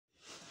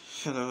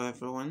Hello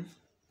everyone.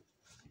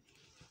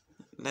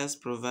 Let's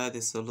provide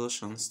the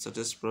solutions to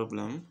this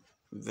problem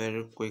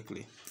very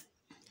quickly.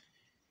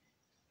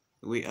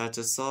 We are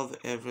to solve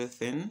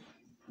everything,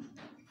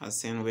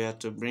 as in we are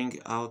to bring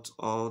out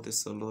all the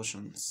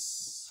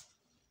solutions.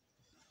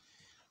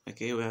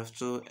 Okay, we have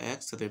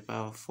 2x to the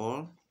power of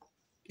 4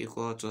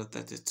 equal to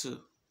 32.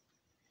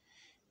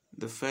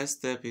 The first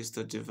step is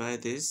to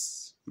divide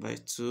this by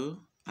 2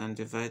 and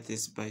divide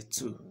this by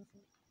 2,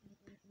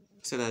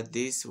 so that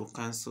this will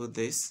cancel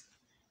this,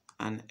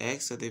 and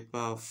x to the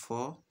power of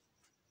 4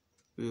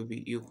 will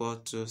be equal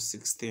to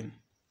 16,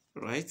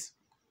 right?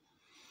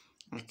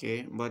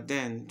 Okay, but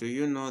then do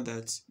you know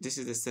that this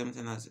is the same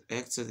thing as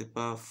x to the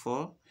power of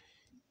 4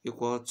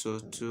 equal to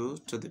 2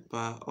 to the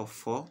power of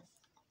 4?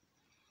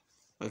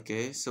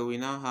 Okay, so we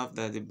now have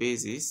that the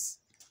bases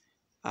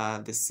are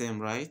the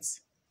same, right?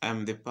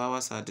 The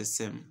powers are the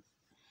same.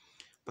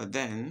 But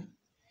then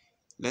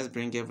let's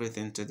bring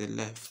everything to the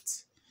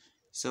left.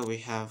 So we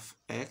have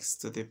x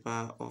to the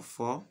power of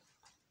 4,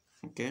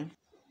 okay,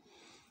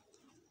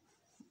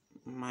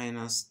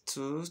 minus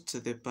 2 to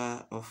the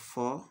power of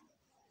 4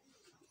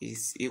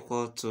 is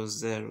equal to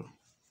 0.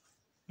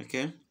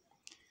 Okay,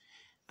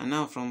 and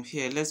now from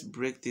here let's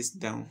break this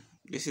down.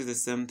 This is the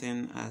same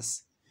thing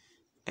as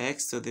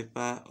x to the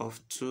power of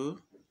 2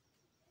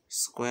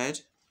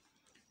 squared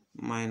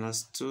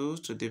minus 2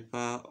 to the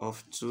power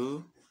of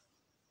 2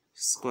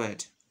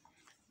 squared,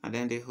 and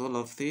then the whole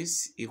of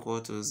this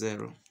equal to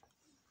 0.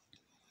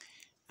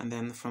 And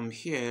then from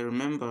here,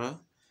 remember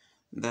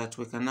that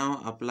we can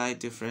now apply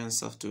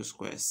difference of two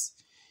squares.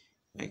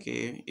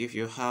 Okay, if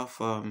you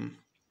have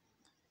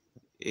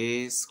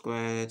a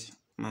squared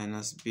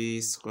minus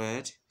b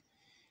squared,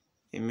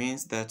 it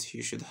means that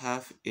you should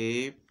have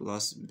a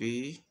plus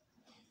b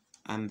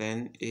and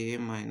then a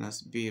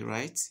minus b,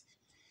 right?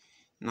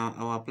 Now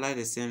I'll apply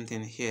the same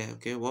thing here.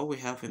 Okay, what we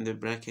have in the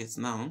brackets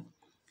now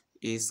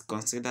is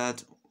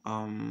considered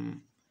a,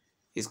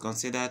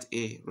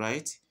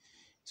 right?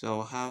 So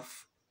I'll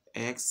have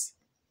x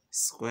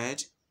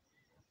squared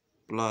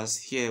plus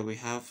here we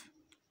have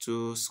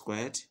 2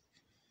 squared.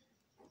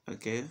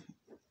 Okay,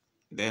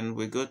 then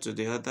we go to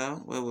the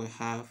other where we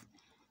have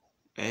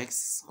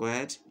x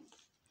squared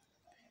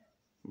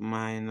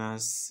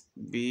minus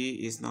b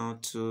is now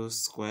 2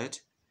 squared.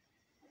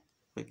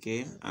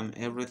 Okay, and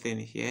everything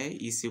here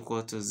is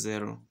equal to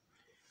 0.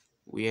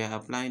 We are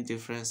applying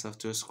difference of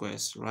two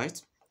squares,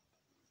 right?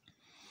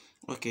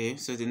 Okay,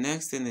 so the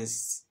next thing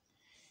is,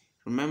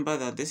 remember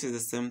that this is the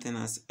same thing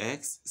as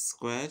x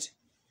squared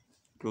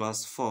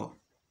plus 4,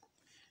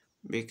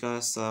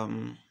 because how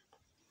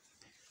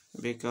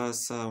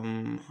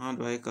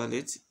do I call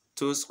it?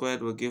 2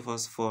 squared will give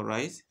us 4,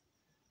 right?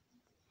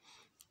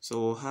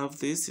 So we'll have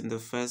this in the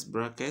first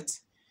bracket,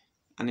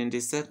 and in the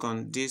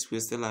second this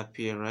will still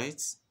appear, right?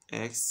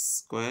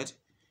 X squared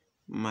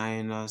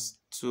minus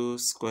 2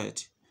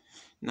 squared.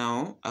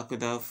 Now I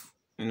could have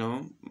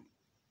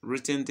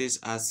written this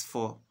as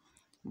 4,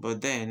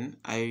 but then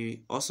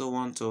I also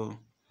want to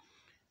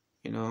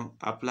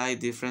apply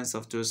difference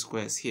of two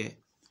squares here.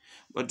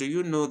 But do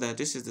you know that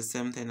this is the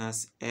same thing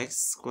as x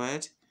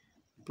squared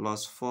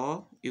plus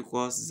 4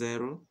 equals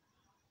 0,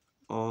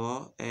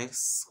 or x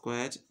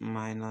squared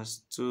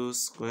minus 2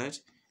 squared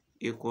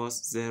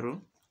equals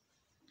 0?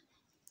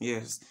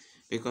 Yes,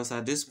 because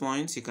at this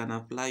point you can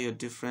apply your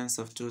difference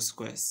of two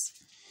squares.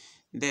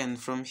 Then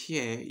from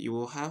here you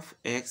will have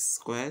x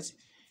squared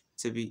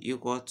to be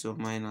equal to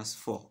minus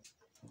 4,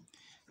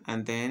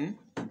 and then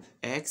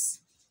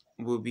x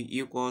will be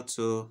equal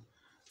to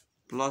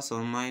plus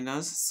or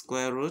minus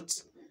square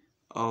root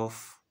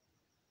of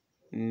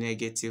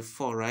negative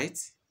 4, right?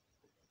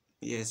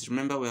 Yes,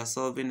 remember we are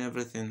solving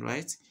everything,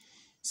 right?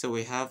 So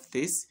we have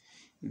this,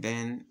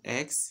 then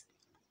x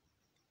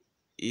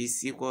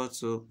is equal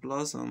to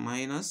plus or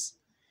minus,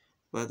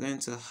 we're going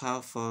to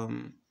have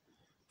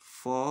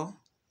 4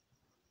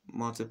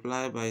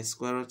 multiplied by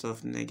square root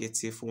of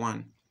negative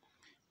 1.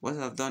 What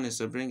I've done is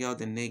to bring out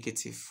the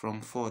negative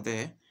from 4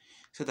 there,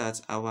 so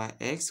that our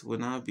x will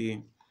now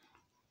be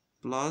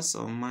plus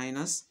or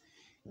minus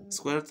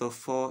square root of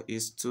 4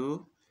 is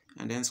 2,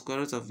 and then square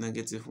root of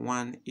negative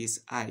 1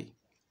 is I.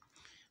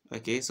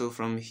 Okay, so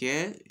from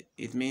here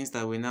it means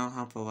that we now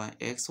have our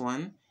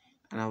x1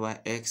 and our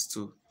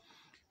x2.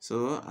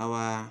 So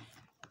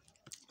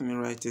let me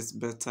write this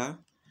better.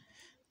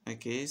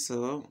 Okay,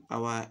 so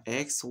our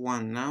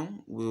x1 now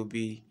will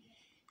be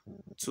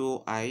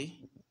 2i.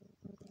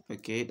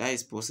 Okay, that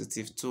is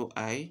positive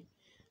 2i,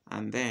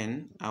 and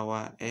then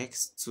our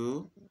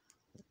x2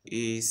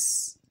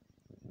 is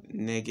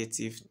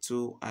negative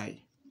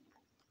 2i.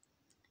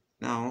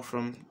 Now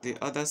from the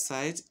other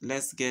side,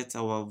 let's get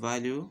our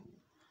value.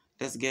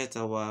 Let's get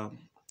our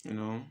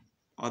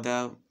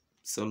other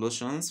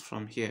solutions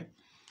from here.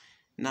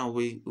 Now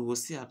we will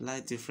see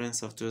apply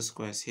difference of two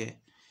squares here.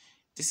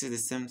 This is the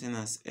same thing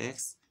as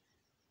x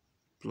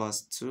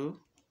plus 2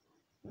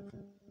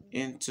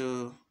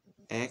 into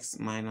x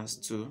minus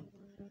 2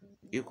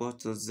 equal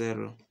to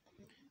 0.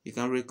 You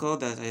can recall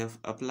that I have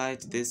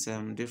applied this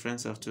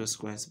difference of two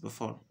squares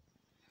before.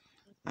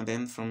 And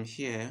then from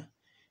here,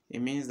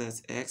 it means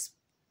that x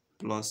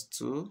plus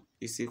 2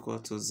 is equal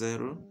to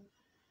 0,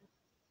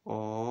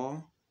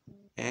 or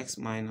x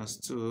minus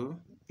 2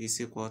 is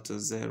equal to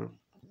 0.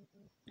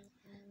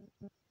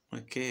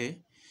 Okay,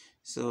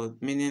 so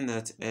meaning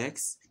that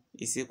x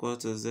is equal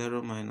to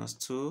 0 minus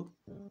 2,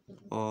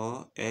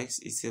 or x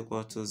is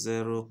equal to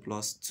 0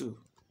 plus 2.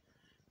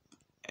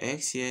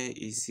 X here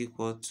is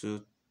equal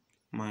to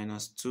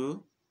minus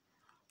 2,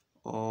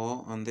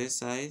 or on this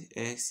side,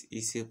 x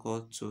is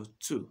equal to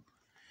 2.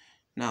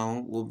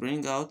 Now, we'll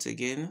bring out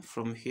again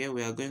from here,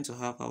 we are going to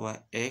have our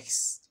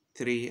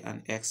x3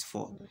 and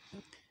x4.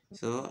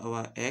 So,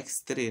 our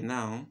x3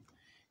 now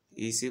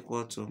is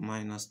equal to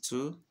minus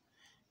 2,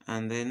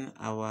 and then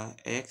our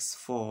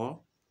x4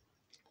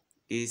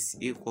 is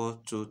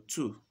equal to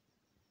 2.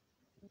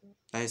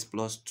 That is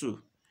plus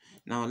 2.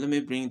 Now, let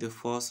me bring the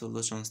four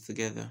solutions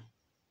together.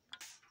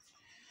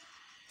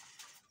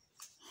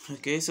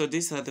 Okay, so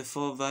these are the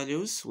four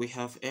values. We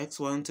have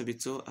x1 to be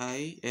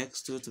 2i,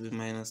 x2 to be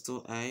minus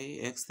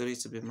 2i,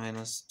 x3 to be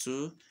minus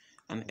 2,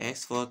 and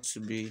x4 to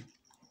be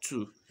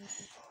 2.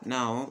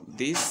 Now,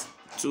 these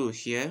two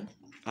here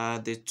are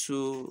the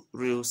two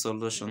real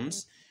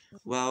solutions,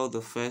 while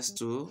the first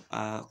two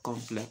are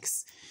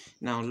complex.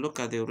 Now, look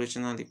at the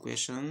original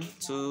equation.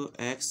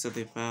 2x to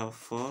the power of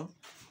 4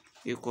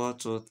 equal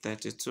to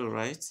 32,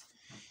 right?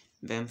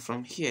 Then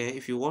from here,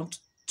 if you want to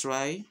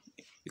try,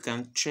 you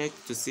can check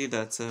to see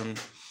that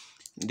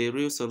the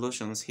real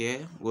solutions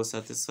here will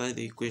satisfy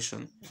the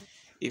equation.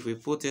 If we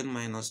put in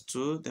minus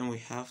 2, then we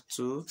have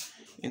 2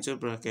 into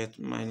bracket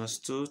minus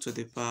 2 to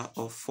the power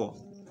of 4.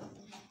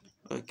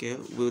 Okay,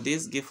 will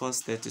this give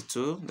us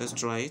 32? Let's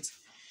try it.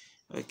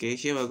 Okay,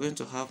 here we're going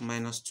to have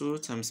minus 2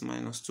 times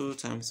minus 2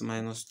 times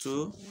minus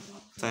 2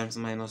 times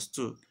minus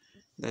 2.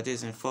 That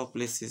is in 4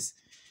 places.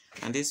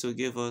 And this will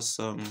give us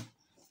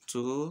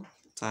 2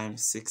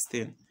 times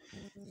 16.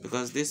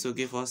 Because this will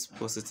give us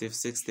positive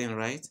 16,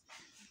 right?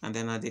 And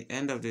then at the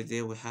end of the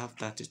day, we have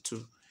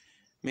 32,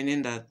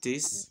 meaning that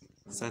this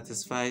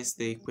satisfies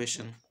the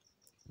equation.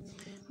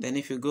 Then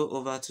if you go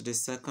over to the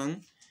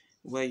second,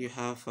 where you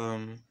have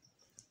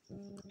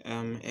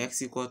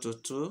x equal to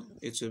 2,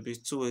 it will be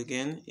 2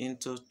 again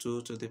into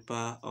 2 to the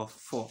power of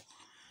 4.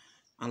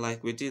 And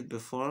like we did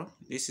before,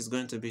 this is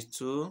going to be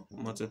 2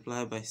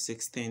 multiplied by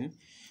 16,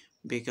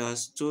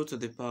 because 2 to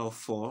the power of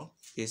 4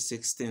 is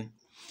 16.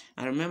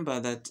 And remember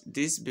that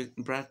this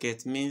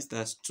bracket means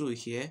that 2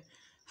 here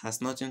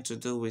has nothing to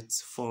do with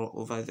 4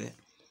 over there.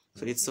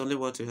 So it's only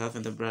what we have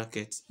in the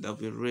bracket that will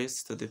be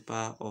raised to the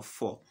power of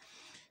 4.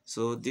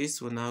 So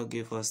this will now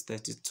give us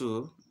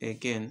 32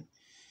 again,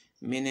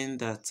 meaning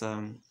that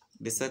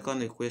the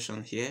second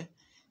equation here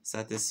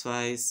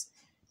satisfies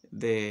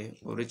the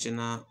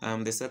original,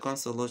 the second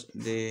solution,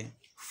 the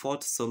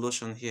fourth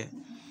solution here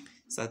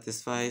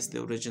satisfies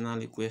the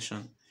original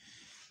equation.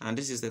 And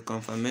this is the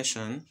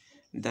confirmation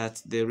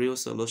that the real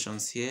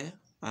solutions here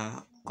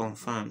are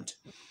confirmed.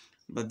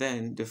 But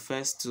then the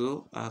first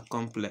two are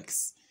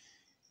complex.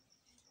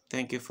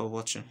 Thank you for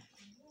watching.